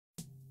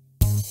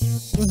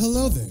Well,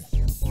 hello there.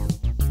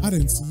 I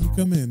didn't see you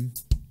come in.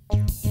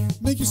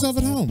 Make yourself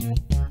at home.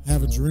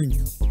 Have a drink.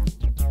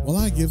 While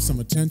I give some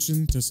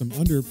attention to some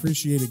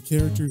underappreciated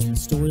characters and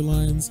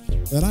storylines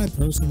that I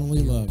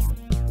personally love.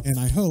 And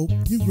I hope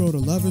you grow to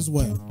love as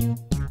well.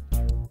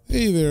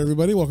 Hey there,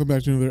 everybody. Welcome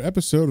back to another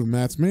episode of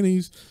Matt's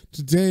Minis.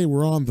 Today,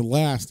 we're on the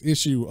last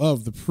issue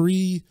of the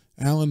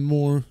pre-Alan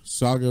Moore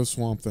Saga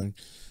Swamp Thing.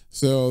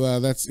 So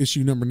that's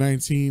issue number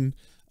 19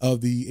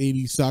 of the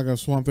 80 Saga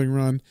Swamp Thing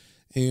run.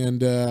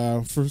 And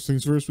first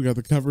things first, we got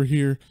the cover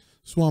here.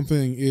 Swamp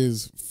Thing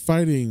is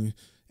fighting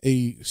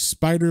a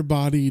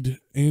spider-bodied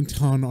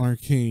Anton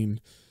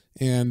Arcane.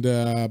 And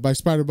by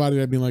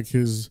spider-bodied, I mean like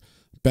his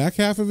back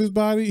half of his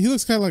body. He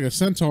looks kind of like a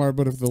centaur,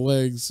 but if the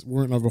legs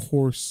weren't of a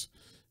horse,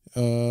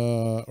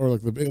 or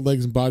like the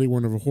legs and body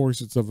weren't of a horse,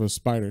 it's of a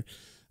spider.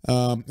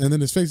 And then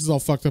his face is all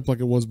fucked up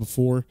like it was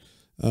before.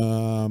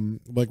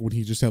 Like when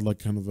he just had like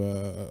kind of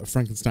a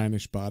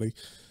Frankensteinish body.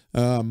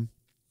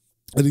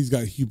 And he's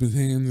got human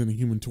hands and a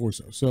human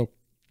torso. So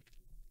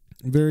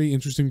very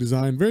interesting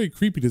design, very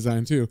creepy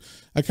design too.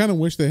 I kind of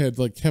wish they had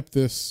like kept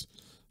this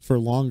for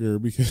longer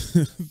because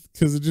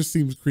it just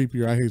seems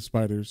creepier. I hate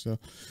spiders. So,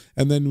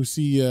 and then we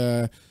see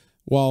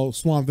while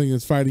Swamp Thing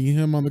is fighting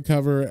him on the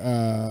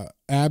cover,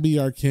 Abby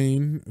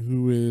Arcane,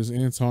 who is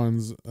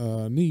Anton's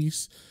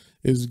niece,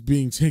 is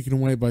being taken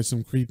away by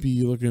some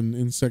creepy looking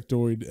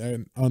insectoid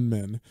and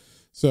unmen.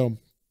 So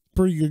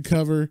pretty good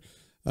cover.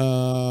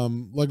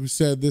 Like we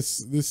said, this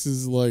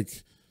is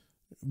like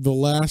the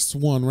last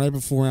one right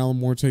before Alan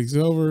Moore takes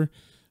over.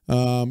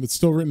 It's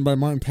still written by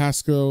Martin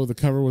Pasko. The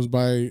cover was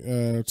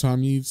by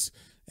Tom Yeats,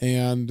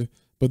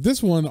 but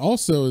this one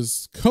also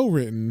is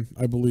co-written,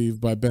 I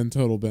believe, by Ben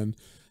Totalben,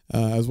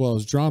 as well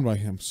as drawn by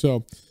him.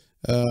 So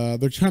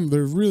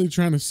they're really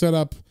trying to set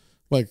up,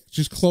 like,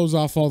 just close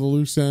off all the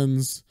loose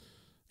ends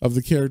of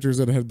the characters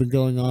that had been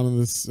going on in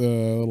this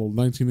little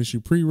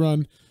 19-issue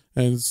pre-run,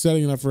 and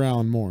setting it up for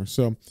Alan Moore.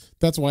 So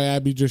that's why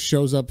Abby just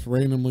shows up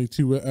randomly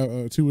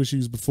two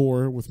issues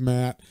before with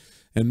Matt,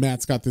 and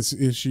Matt's got this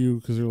issue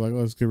because they're like,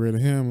 let's get rid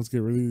of him, let's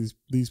get rid of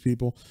these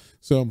people.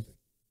 So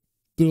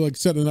they're like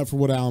setting it up for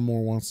what Alan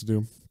Moore wants to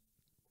do.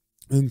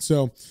 And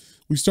so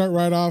we start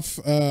right off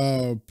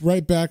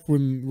right back where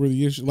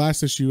the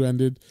last issue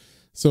ended.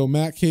 So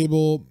Matt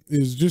Cable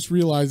is just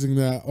realizing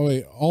that, oh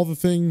wait, all the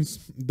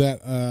things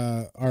that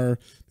are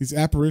these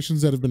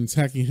apparitions that have been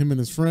attacking him and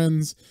his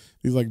friends,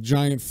 these like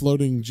giant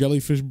floating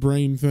jellyfish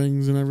brain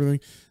things and everything,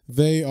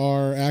 they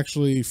are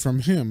actually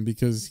from him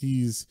because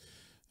he's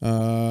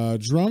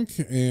drunk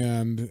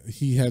and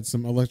he had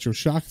some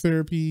electroshock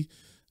therapy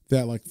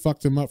that like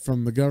fucked him up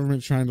from the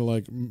government trying to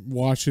like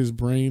wash his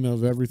brain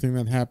of everything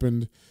that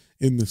happened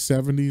in the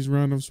 70s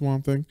run of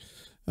Swamp Thing.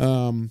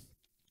 And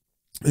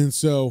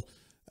so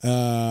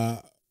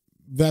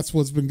that's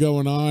what's been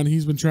going on.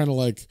 He's been trying to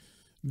like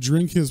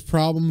drink his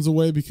problems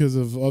away because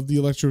of the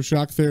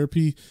electroshock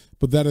therapy,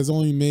 but that has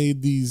only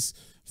made these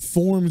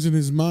forms in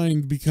his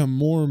mind become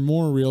more and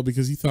more real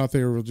because he thought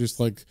they were just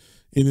like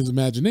in his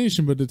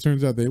imagination, but it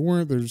turns out they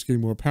weren't. They're just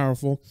getting more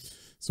powerful.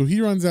 So he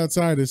runs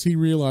outside as he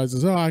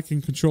realizes, oh, I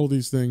can control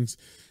these things.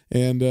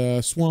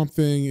 And Swamp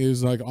Thing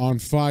is like on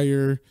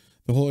fire.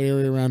 The whole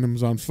area around him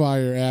is on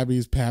fire.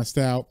 Abby's passed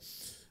out.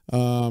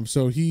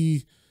 So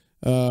he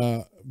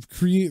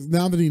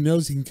now that he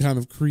knows he can kind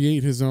of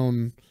create his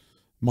own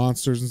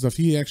monsters and stuff,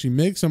 he actually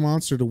makes a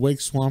monster to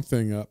wake Swamp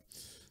Thing up.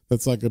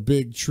 That's like a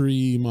big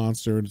tree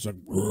monster, and it's like,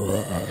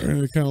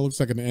 and it kind of looks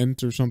like an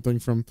Ent or something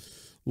from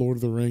Lord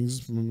of the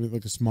Rings,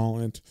 like a small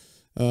Ent.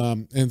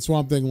 And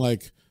Swamp Thing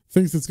like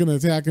thinks it's going to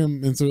attack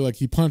him, and so like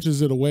he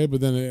punches it away, but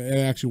then it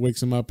actually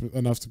wakes him up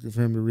enough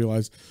for him to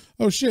realize,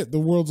 oh shit, the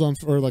world's on,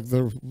 or like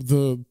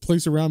the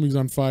place around me is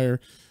on fire.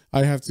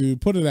 I have to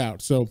put it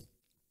out. So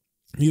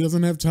he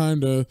doesn't have time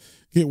to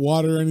get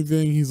water or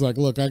anything. He's like,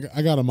 look,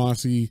 I got a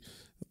mossy,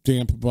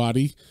 damp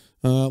body.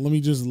 Let me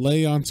just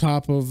lay on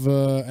top of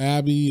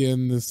Abby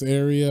in this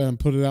area and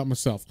put it out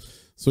myself.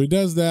 So he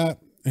does that,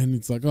 and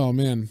it's like, oh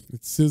man,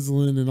 it's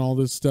sizzling and all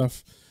this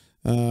stuff.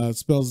 It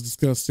smells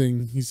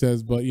disgusting, he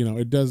says, but you know,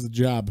 it does the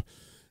job.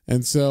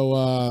 And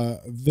so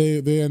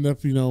they end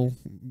up, you know,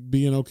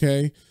 being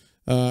okay.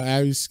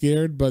 Abby's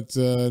scared, but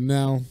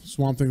now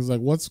Swamp Thing's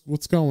like,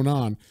 what's going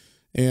on?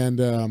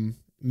 And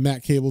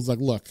Matt Cable's like,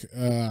 look,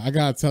 I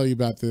gotta tell you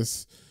about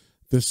this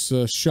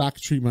shock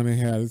treatment I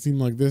had. It seemed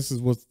like this is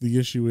what the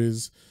issue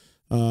is.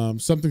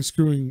 Something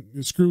screwy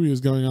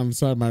is going on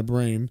inside my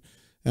brain.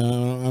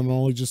 I'm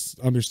only just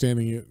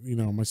understanding it, you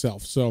know,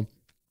 myself. So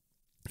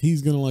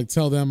he's gonna like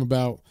tell them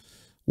about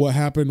what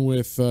happened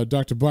with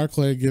Dr.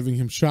 Barclay giving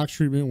him shock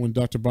treatment when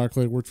Dr.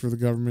 Barclay worked for the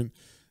government,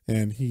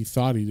 and he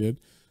thought he did.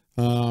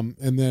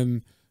 And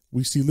then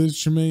we see Liz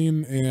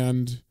Tremaine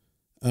and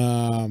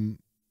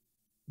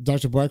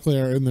Dr. Barclay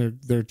are in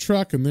their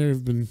truck, and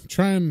they've been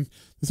trying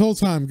this whole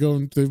time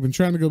they've been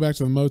trying to go back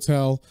to the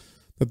motel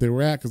that they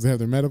were at because they have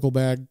their medical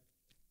bag.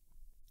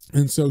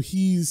 And so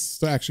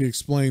he's actually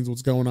explains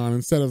what's going on.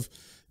 Instead of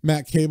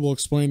Matt Cable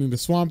explaining to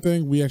Swamp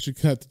Thing, we actually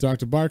cut to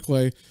Dr.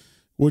 Barclay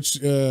which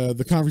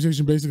the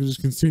conversation basically just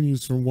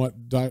continues from what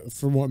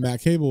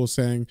Matt Cable was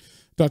saying.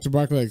 Dr.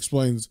 Barclay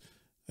explains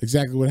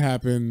exactly what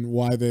happened,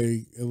 why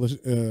they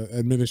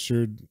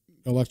administered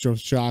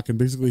electroshock, and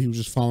basically he was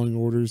just following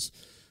orders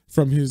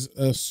from his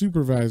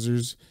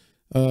supervisors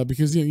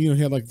because he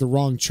had like the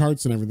wrong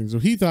charts and everything. So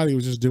he thought he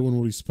was just doing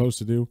what he's supposed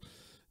to do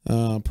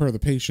per the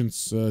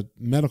patient's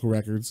medical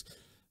records,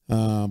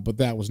 but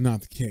that was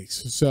not the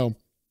case. So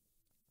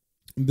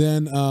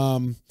then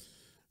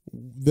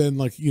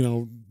like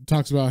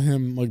talks about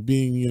him like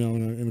being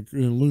in a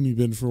loony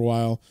bin for a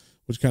while,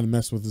 which kind of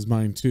messed with his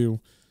mind too.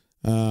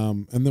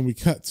 And then we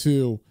cut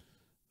to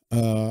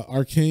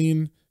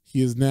Arcane.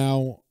 He is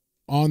now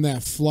on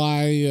that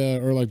fly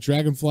or like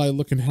dragonfly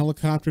looking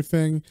helicopter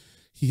thing.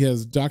 He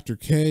has Dr.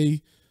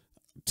 K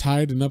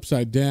tied and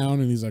upside down,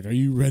 and he's like, "Are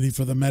you ready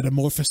for the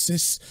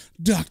metamorphosis,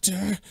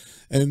 Doctor?"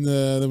 And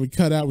then we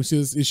cut out. We see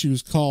this issue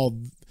is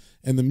called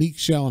 "And the Meek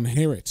Shall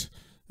Inherit."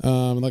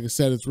 Like I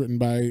said, it's written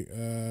by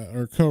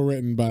or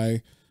co-written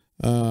by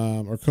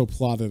or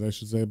co-plotted, I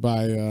should say,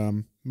 by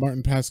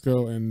Martin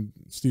Pasko and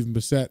Stephen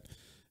Bissett,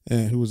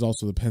 who was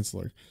also the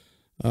penciler,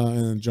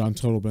 and John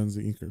Totalben's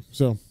the inker.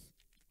 So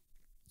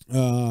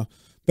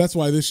that's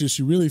why this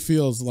issue really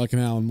feels like an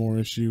Alan Moore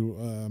issue,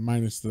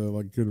 minus the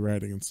like good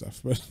writing and stuff.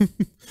 But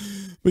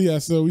but yeah,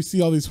 so we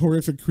see all these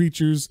horrific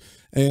creatures,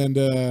 and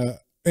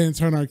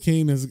Anton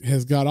Arcane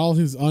has got all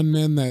his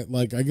unmen that,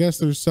 like, I guess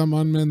there's some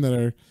unmen that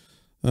are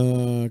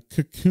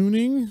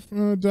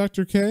cocooning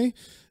Dr. K,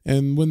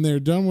 and when they're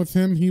done with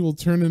him, he will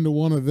turn into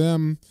one of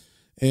them,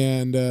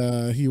 and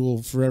he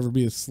will forever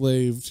be a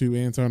slave to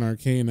Anton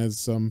Arcane as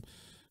some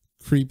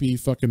creepy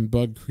fucking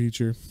bug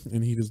creature,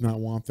 and he does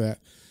not want that.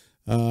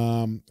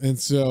 And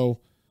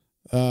so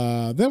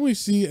then we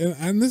see,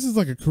 and this is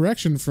like a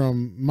correction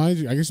from my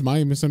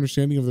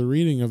misunderstanding of the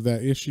reading of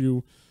that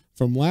issue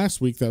from last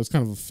week that was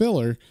kind of a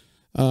filler.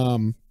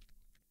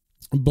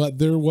 But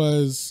there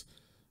was,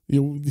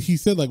 he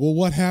said like, "Well,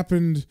 what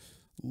happened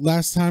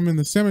last time in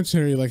the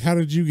cemetery? Like, how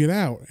did you get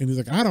out?" And he's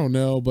like, "I don't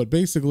know." But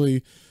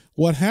basically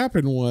what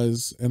happened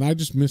was, and I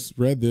just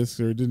misread this,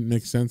 or it didn't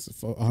make sense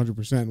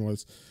 100%,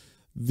 was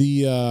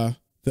the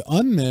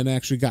unmen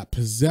actually got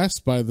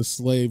possessed by the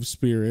slave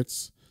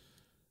spirits,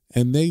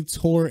 and they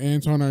tore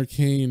Anton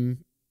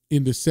Arcane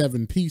into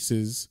 7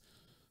 pieces,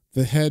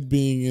 the head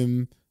being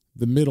in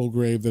the middle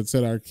grave that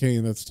said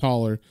Arcane, that's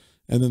taller,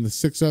 and then the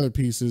 6 other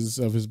pieces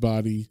of his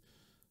body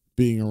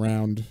being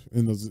around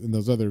in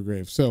those other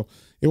graves. So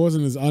it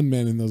wasn't his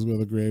unmen in those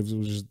other graves. It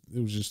was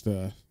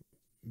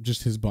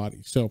just his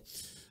body. So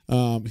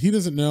he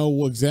doesn't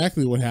know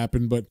exactly what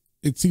happened, but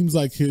it seems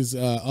like his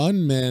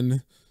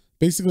unmen,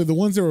 basically the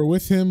ones that were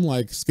with him,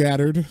 like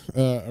scattered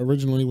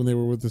originally when they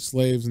were with the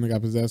slaves and they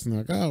got possessed, and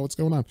they're like, "Oh, what's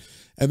going on?"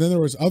 And then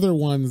there was other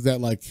ones that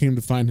like came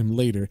to find him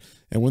later.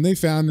 And when they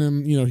found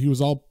him, he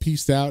was all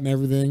pieced out and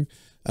everything,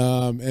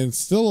 and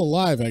still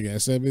alive, I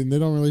guess. I mean, they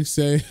don't really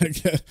say, I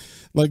guess,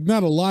 like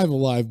not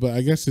alive, but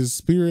I guess his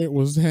spirit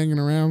was hanging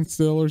around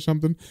still or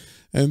something.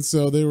 And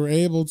so they were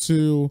able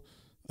to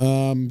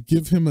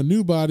give him a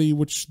new body,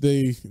 which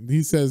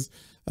he says,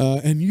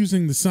 and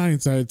using the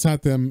science I had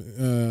taught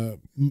them,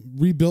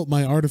 rebuilt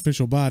my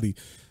artificial body.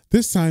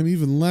 This time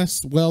even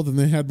less well than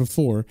they had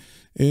before.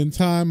 In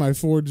time, I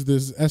forged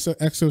this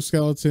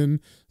exoskeleton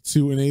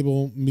to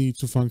enable me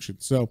to function.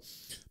 So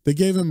they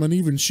gave him an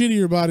even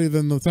shittier body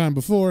than the time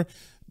before,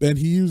 and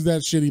he used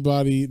that shitty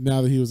body,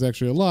 now that he was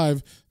actually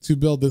alive, to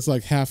build this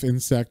like half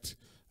insect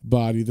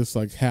body, this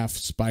like half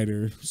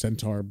spider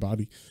centaur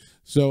body.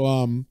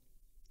 So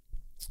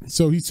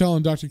so he's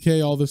telling Dr.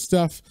 K all this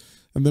stuff.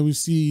 And then we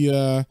see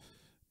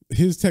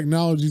his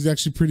technology is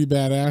actually pretty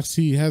badass.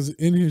 He has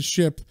in his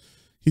ship,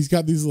 he's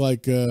got these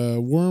like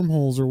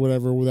wormholes or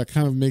whatever that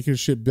kind of make his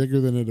ship bigger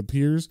than it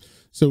appears.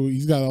 So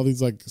he's got all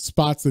these like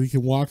spots that he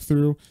can walk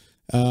through.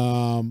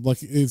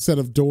 Like instead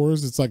of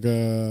doors, it's like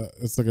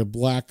a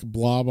black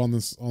blob on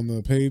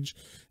the page,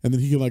 and then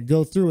he can like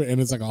go through it,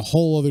 and it's like a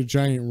whole other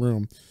giant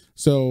room.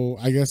 So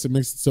I guess it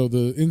makes it so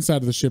the inside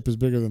of the ship is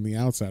bigger than the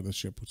outside of the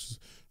ship, which is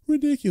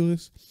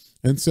ridiculous.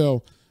 And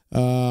so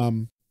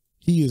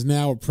he is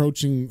now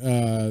approaching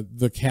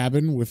the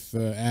cabin with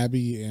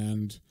Abby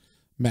and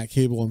Matt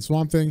Cable and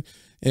Swamp Thing.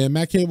 And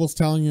Matt Cable's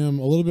telling him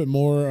a little bit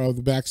more of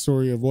the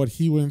backstory of what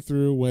he went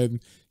through when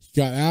he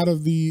got out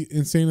of the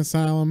insane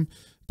asylum.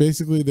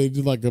 Basically, they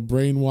did like a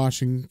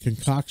brainwashing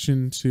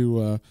concoction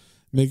to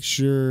make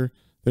sure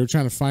they were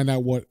trying to find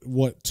out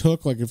what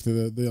took, like if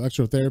the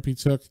electrotherapy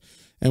took,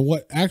 and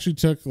what actually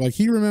took. Like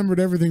he remembered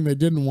everything they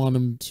didn't want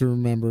him to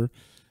remember,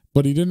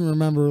 but he didn't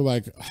remember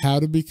like how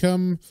to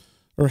become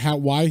or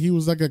why he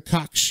was like a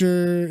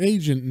cocksure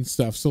agent and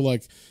stuff. So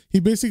like he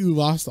basically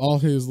lost all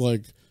his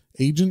like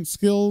agent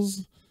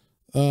skills.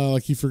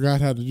 Like he forgot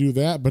how to do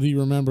that, but he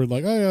remembered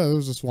like, oh yeah, there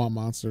was a swamp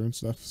monster and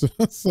stuff.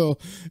 So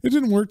it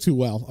didn't work too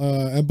well.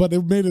 But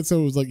it made it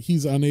so it was like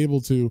he's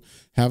unable to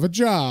have a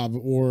job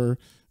or,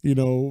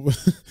 do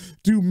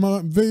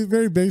very,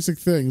 very basic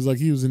things. Like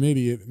he was an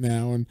idiot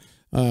now, and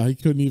he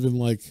couldn't even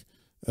like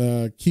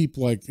keep,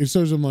 like, it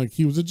shows him like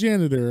he was a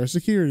janitor, a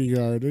security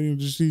guard, and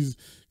just these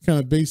kind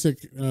of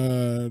basic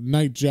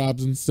night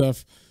jobs and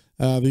stuff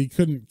that he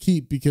couldn't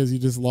keep because he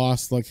just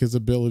lost like his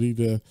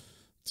ability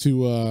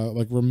to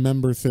like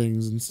remember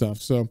things and stuff.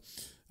 So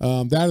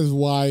that is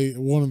why,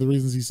 one of the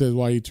reasons he says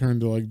why he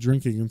turned to like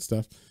drinking and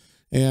stuff.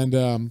 And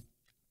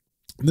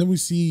then we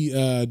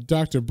see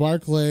Dr.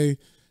 Barclay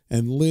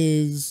and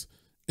Liz,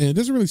 and it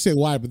doesn't really say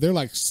why, but they're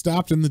like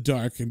stopped in the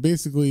dark, and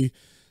basically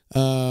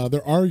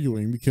they're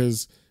arguing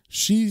because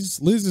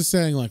Liz is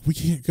saying like, we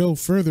can't go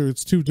further,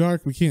 it's too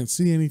dark, we can't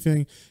see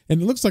anything.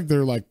 And it looks like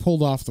they're like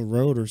pulled off the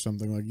road or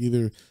something, like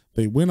either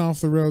they went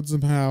off the road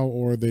somehow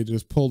or they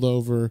just pulled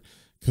over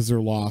because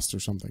they're lost or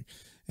something.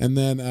 And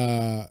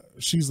then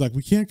she's like,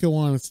 we can't go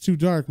on, it's too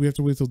dark, we have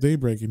to wait till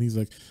daybreak. And he's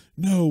like,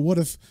 no, what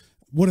if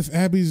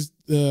Abby's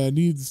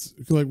needs,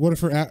 like, what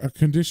if her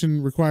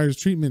condition requires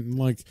treatment, and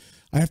like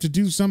I have to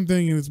do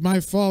something and it's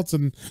my fault,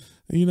 and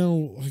you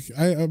know, like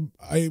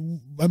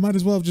I might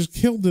as well have just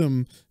killed him.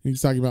 And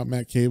he's talking about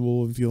Matt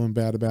Cable and feeling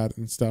bad about it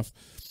and stuff.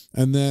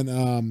 And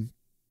then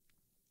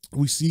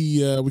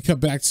we cut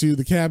back to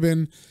the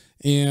cabin,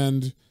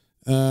 and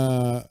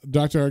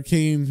Dr.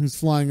 Arcane, who's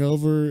flying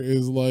over,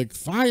 is like,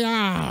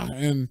 fire,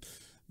 and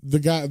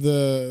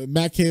the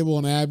Matt Cable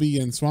and Abby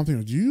and Swamp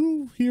Thing, do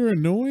you hear a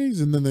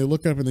noise? And then they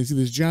look up and they see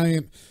this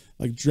giant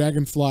like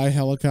dragonfly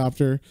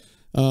helicopter,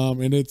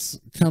 and it's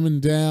coming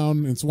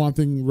down, and Swamp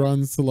Thing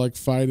runs to like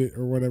fight it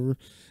or whatever,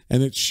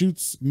 and it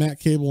shoots Matt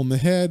Cable in the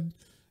head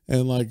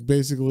and like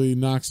basically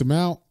knocks him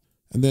out.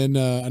 And then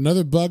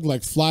another bug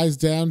like flies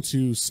down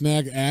to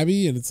snag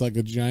Abby, and it's like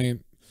a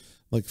giant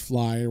like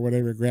fly or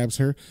whatever, grabs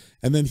her.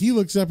 And then he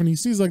looks up and he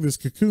sees like this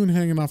cocoon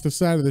hanging off the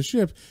side of the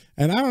ship,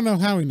 and I don't know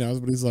how he knows,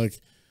 but he's like,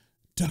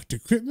 Dr.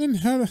 Crittman,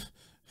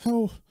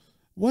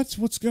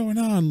 what's going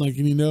on? Like,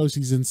 and he knows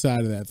he's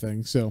inside of that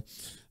thing. So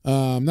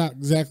I'm not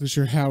exactly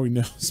sure how he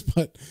knows,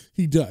 but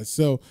he does.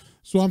 So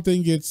Swamp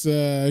Thing gets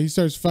he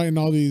starts fighting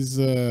all these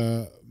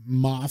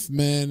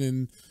Mothmen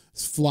and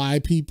fly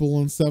people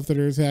and stuff that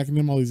are attacking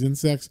him, all these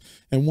insects,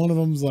 and one of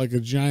them's like a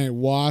giant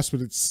wasp,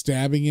 but it's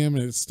stabbing him,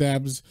 and it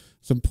stabs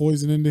some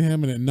poison into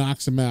him, and it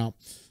knocks him out.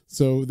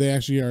 So they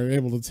actually are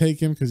able to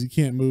take him because he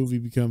can't move. He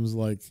becomes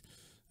like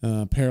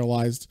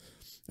paralyzed.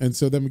 And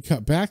so then we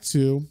cut back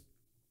to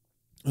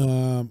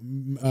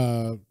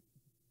Dr.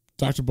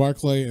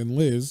 Barclay and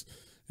Liz,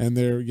 and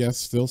they're, yes,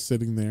 still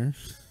sitting there.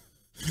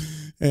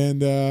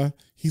 And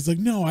he's like,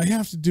 no, I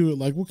have to do it.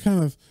 Like, what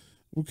kind of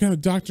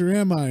doctor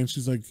am I? And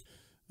she's like,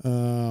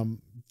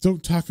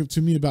 don't talk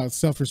to me about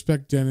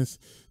self-respect, Dennis.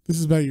 This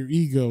is about your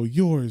ego,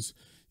 yours.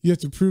 You have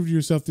to prove to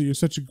yourself that you're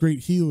such a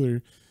great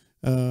healer.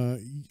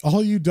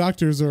 All you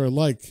doctors are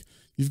alike.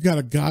 You've got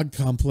a God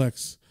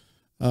complex.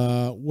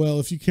 Well,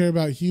 if you care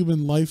about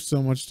human life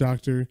so much,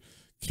 doctor,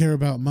 care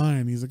about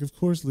mine. He's like, of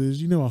course,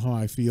 Liz, you know how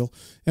I feel.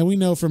 And we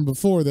know from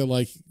before that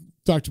like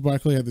Dr.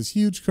 Barclay had this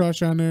huge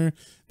crush on her.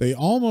 They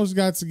almost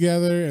got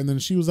together, and then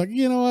she was like,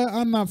 you know what,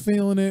 I'm not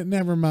feeling it,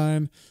 never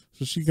mind.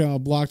 So she kind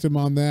of blocked him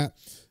on that.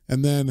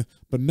 And then,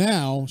 but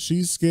now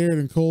she's scared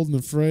and cold and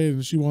afraid,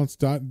 and she wants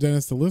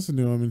Dennis to listen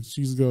to him. And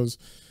she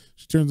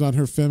turns on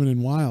her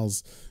feminine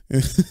wiles.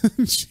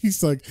 And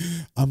she's like,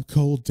 I'm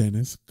cold,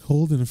 Dennis,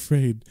 cold and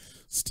afraid.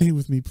 Stay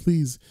with me,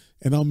 please,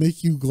 and I'll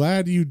make you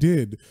glad you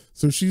did.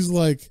 So she's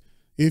like,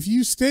 if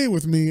you stay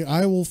with me,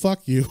 I will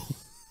fuck you.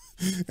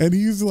 And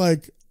he's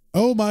like,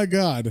 oh my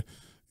God,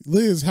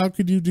 Liz, how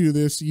could you do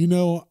this? You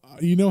know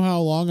how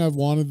long I've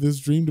wanted this,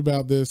 dreamed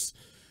about this.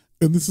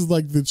 And this is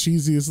like the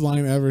cheesiest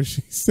line ever.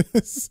 She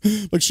says,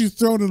 like, she's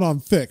throwing it on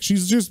thick.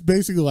 She's just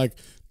basically like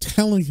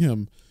telling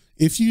him,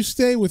 if you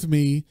stay with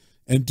me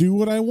and do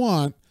what I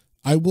want,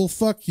 I will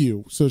fuck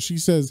you. So she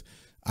says,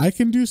 I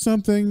can do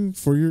something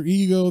for your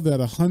ego that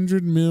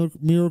 100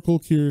 miracle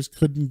cures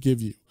couldn't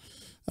give you.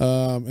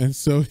 And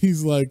so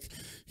he's like,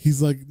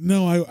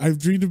 no, I've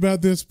dreamed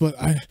about this, but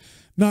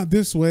not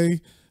this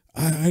way.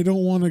 I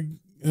don't want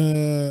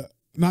to,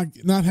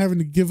 not having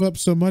to give up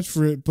so much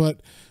for it,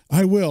 but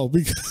I will,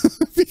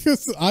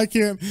 because I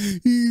can't,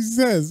 he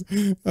says,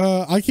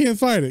 I can't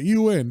fight it.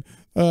 You win.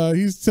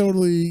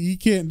 He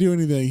can't do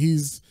anything.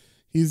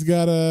 He's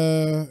got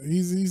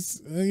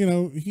you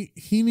know,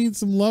 he needs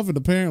some loving.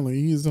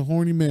 Apparently he's a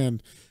horny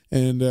man,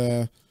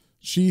 and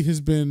she has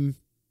been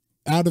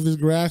out of his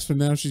grasp, and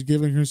now she's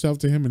giving herself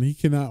to him, and he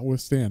cannot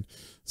withstand.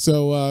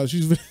 So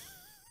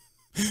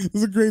it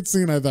was a great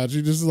scene, I thought.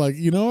 She just like,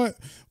 you know what?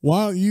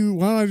 Why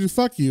don't I just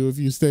fuck you if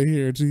you stay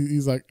here?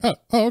 He's like, oh,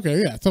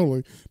 okay, yeah,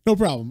 totally, no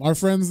problem. Our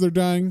friends, they're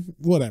dying,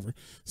 whatever.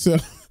 So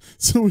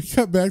we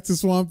cut back to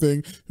Swamp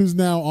Thing, who's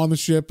now on the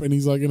ship, and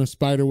he's like in a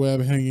spider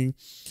web hanging.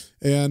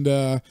 And,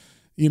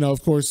 you know,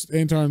 of course,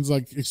 Anton's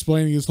like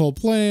explaining his whole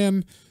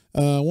plan.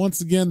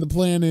 Once again, the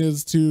plan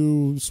is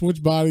to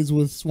switch bodies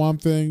with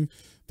Swamp Thing.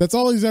 That's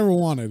all he's ever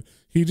wanted.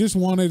 He just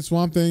wanted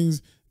Swamp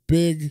Thing's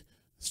big,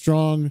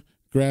 strong,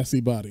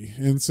 grassy body.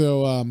 And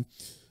so,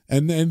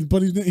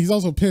 but he's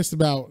also pissed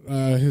about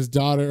his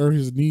daughter or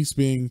his niece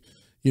being,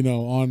 you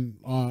know, on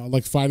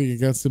like fighting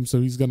against him. So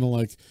he's going to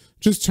like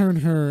just turn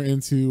her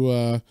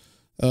into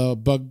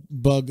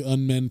bug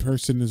unmen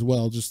person as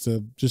well, just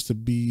to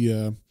be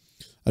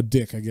a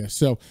dick, I guess.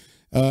 So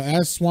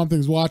as Swamp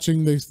Thing's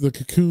watching, the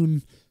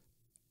cocoon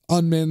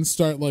unmen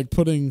start like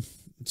putting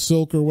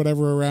silk or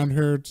whatever around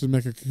her to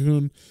make a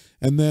cocoon,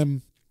 and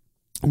then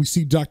we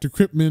see Dr.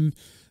 Kripman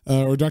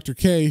or Dr.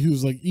 K,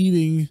 who's like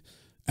eating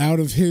out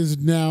of his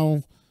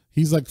now.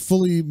 He's like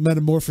fully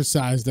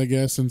metamorphosized, I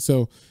guess, and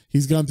so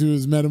he's gone through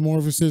his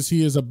metamorphosis.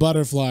 He is a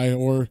butterfly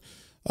or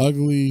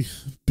ugly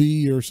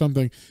bee or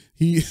something.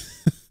 He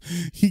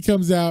he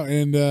comes out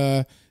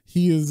and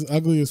he is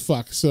ugly as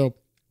fuck. So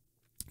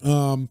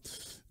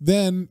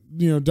then,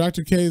 you know,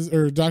 Dr. K's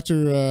or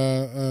Dr.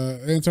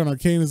 Anton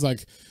Arcane is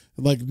like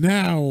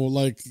now,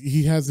 like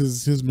he has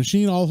his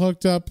machine all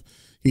hooked up.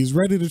 He's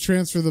ready to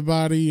transfer the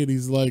body, and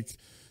he's like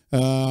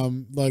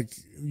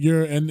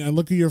you're and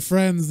look at your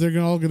friends, they're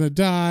all gonna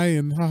die,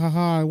 and ha ha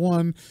ha, I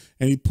won.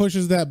 And he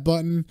pushes that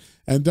button,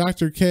 and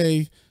Dr.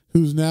 K,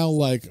 who's now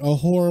like a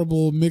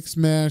horrible mix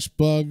mash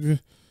bug,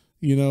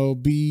 you know,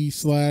 bee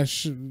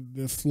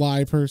 /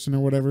 fly person or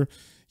whatever,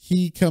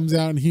 he comes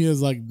out and he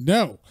is like,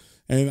 no.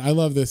 And I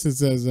love this. It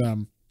says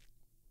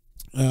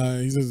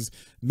he says,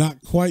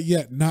 not quite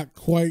yet, not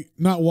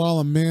while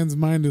a man's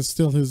mind is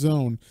still his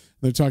own.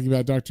 They're talking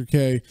about Dr.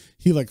 K.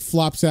 He like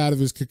flops out of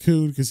his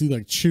cocoon because he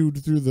like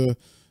chewed through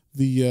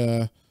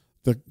the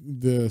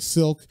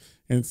silk,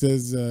 and it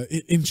says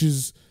it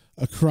inches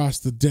across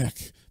the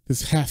deck,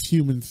 this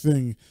half-human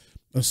thing,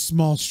 a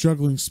small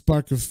struggling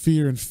spark of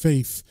fear and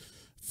faith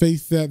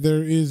that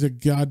there is a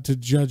God to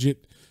judge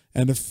it,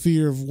 and a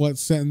fear of what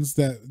sentence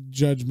that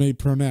judge may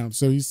pronounce.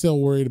 So he's still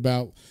worried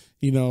about,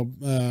 you know,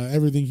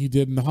 everything he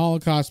did in the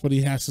Holocaust, but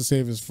he has to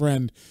save his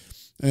friend.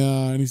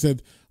 And he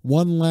said,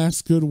 one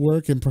last good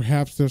work, and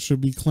perhaps there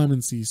should be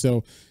clemency.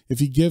 So if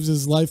he gives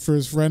his life for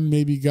his friend,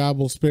 maybe God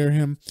will spare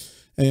him.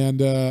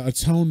 And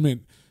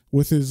atonement.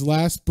 With his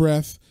last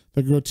breath,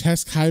 the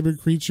grotesque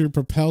hybrid creature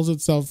propels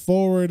itself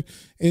forward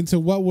into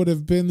what would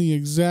have been the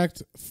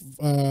exact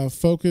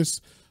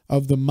focus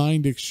of the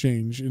mind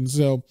exchange. And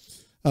so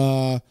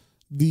I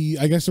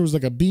guess there was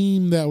like a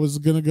beam that was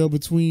going to go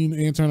between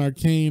Anton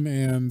Arcane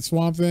and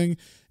Swamp Thing,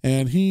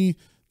 and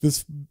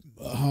this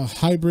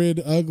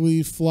hybrid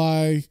ugly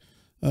fly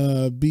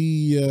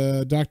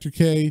bee Dr.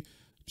 K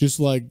just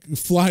like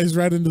flies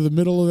right into the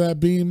middle of that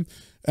beam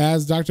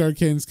as Dr.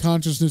 Arcane's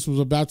consciousness was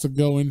about to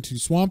go into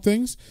Swamp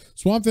Thing's.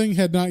 Swamp Thing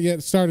had not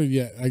yet started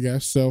yet, I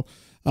guess. So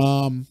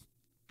and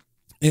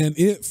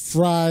it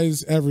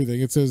fries everything.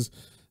 It says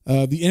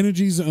the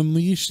energies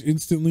unleashed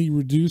instantly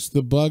reduce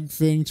the bug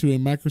thing to a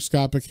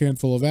microscopic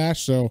handful of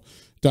ash, so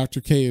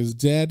Dr. K is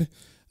dead.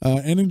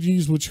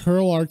 Energies which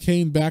hurl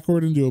Arcane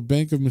backward into a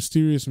bank of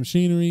mysterious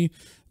machinery.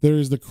 There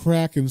is the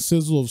crack and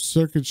sizzle of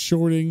circuits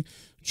shorting.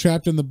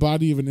 Trapped in the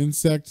body of an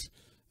insect,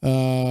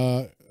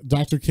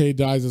 Dr. K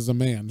dies as a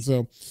man.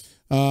 So,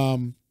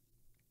 and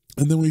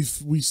then we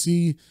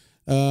see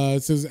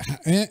it says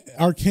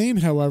Arcane,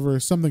 however,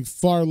 is something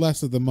far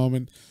less at the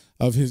moment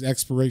of his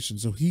expiration.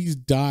 So he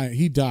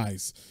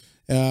dies,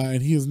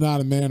 and he is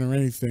not a man or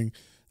anything.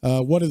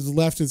 What is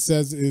left, it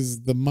says,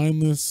 is the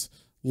mindless,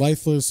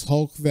 lifeless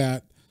Hulk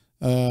that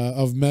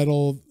of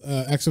metal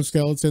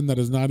exoskeleton that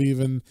is not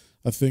even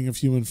a thing of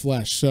human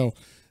flesh. So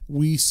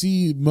we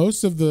see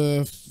most of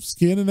the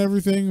skin and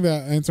everything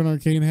that Anton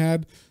Arcane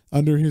had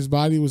under his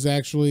body was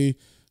actually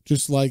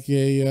just like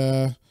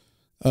a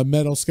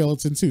metal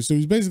skeleton too. So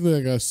he's basically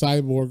like a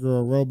cyborg or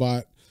a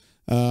robot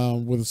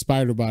with a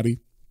spider body,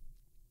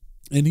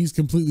 and he's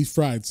completely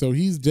fried. So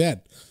he's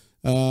dead.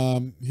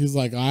 His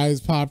like eyes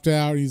popped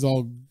out. He's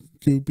all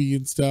goopy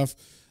and stuff.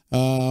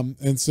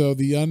 And so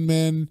the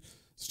unmen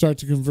start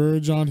to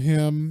converge on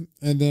him,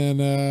 and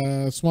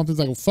then Swamp Thing's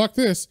like, well, fuck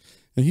this,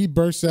 and he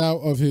bursts out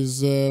of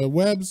his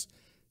webs.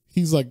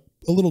 He's like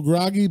a little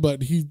groggy,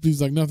 but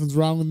he's like, nothing's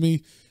wrong with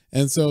me.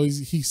 And so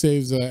he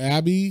saves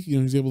Abby. You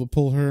know, he's able to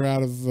pull her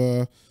out of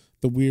the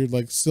weird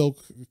like silk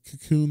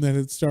cocoon that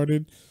had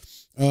started.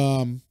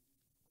 And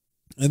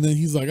then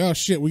he's like, oh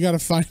shit, we gotta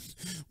find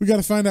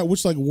out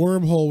which like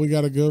wormhole we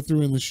gotta go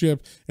through in the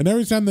ship. And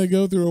every time they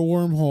go through a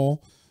wormhole,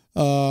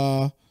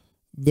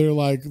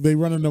 they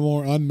run into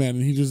more unmen,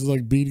 and he just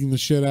like beating the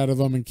shit out of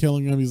them and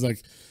killing them. He's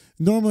like,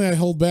 normally I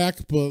hold back,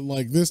 but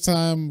like this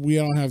time we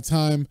don't have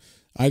time.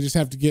 I just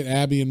have to get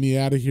Abby and me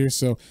out of here.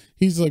 So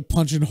he's like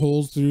punching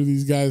holes through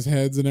these guys'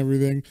 heads and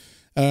everything.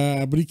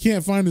 But he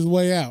can't find his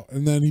way out.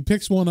 And then he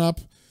picks one up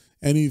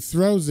and he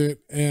throws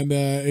it, and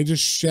it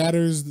just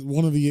shatters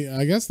one of the,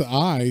 I guess, the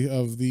eye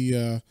of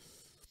the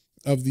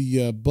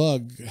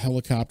bug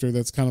helicopter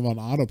that's kind of on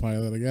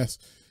autopilot, I guess.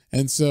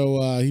 And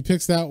so he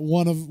picks that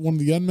one of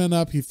the unmen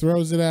up. He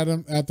throws it at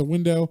him at the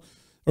window,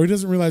 or he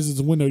doesn't realize it's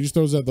a window. He just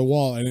throws it at the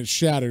wall, and it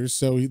shatters.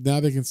 So now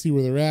they can see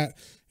where they're at.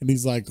 And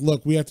he's like,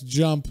 "Look, we have to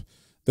jump.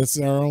 That's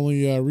our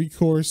only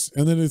recourse."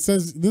 And then it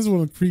says, this is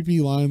one of the creepy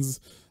lines.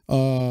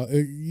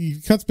 He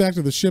cuts back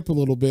to the ship a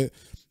little bit,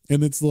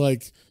 and it's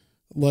like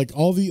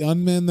all the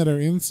unmen that are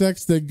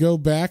insects, they go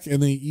back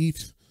and they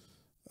eat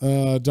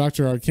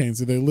Dr. Arcane.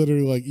 So they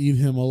literally like eat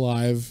him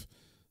alive.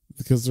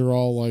 because they're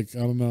all like, I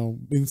don't know,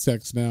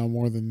 insects now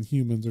more than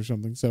humans or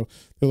something. So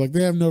they're like,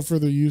 they have no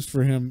further use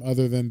for him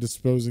other than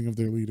disposing of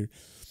their leader.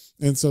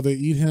 And so they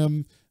eat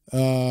him.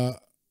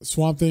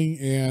 Swamp Thing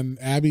and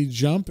Abby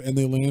jump and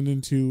they land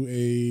into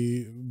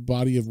a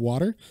body of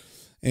water.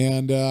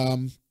 And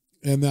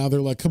now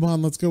they're like, come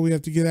on, let's go. We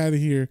have to get out of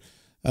here.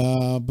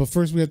 But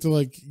first we have to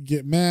like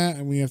get Matt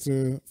and we have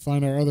to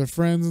find our other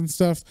friends and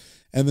stuff.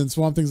 And then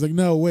Swamp Thing's like,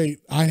 no, wait,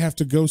 I have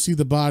to go see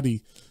the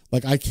body.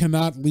 Like, I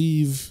cannot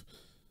leave.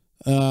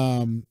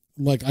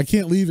 Like, I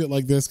can't leave it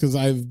like this because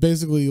I've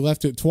basically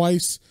left it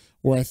twice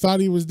where I thought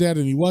he was dead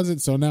and he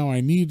wasn't. So now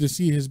I need to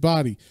see his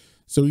body.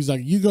 So he's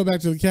like, you go back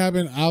to the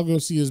cabin. I'll go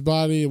see his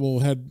body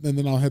and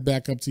then I'll head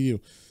back up to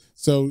you.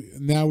 So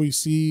now we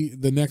see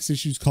the next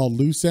issue is called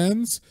Loose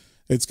Ends.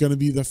 It's going to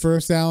be the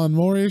first Alan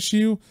Moore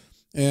issue.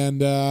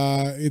 And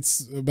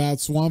it's about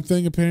Swamp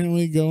Thing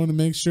apparently going to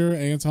make sure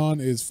Anton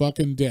is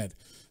fucking dead.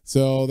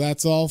 So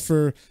that's all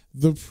for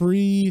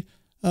the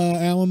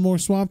Alan Moore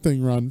Swamp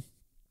Thing run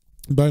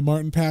by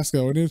Martin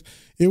Pasko. And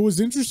it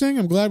was interesting.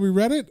 I'm glad we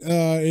read it.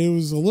 It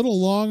was a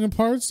little long in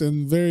parts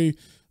and very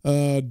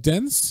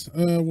dense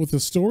with the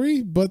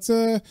story, but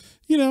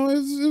you know,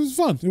 it was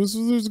fun. It was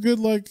a good,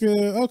 like,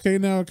 okay,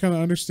 now I kind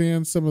of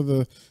understand some of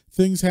the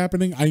things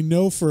happening. I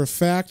know for a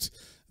fact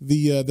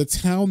the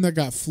town that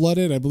got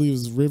flooded, I believe it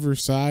was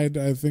Riverside,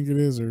 I think it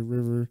is, or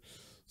River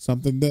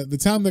something, the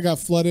town that got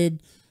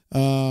flooded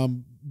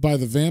by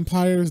the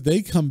vampires,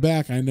 they come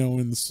back, I know,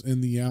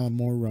 in the Alan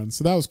Moore run.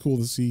 So that was cool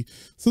to see.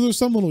 So there's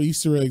some little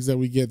Easter eggs that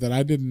we get that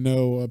I didn't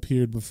know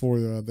appeared before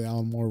the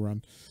Alan Moore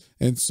run.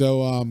 And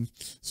so,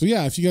 so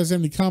yeah, if you guys have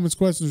any comments,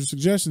 questions, or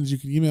suggestions, you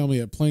can email me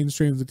at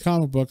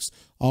planestrains.comicbooks,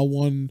 all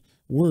one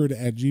word,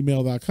 at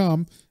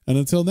gmail.com. And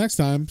until next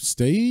time,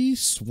 stay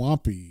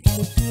swampy.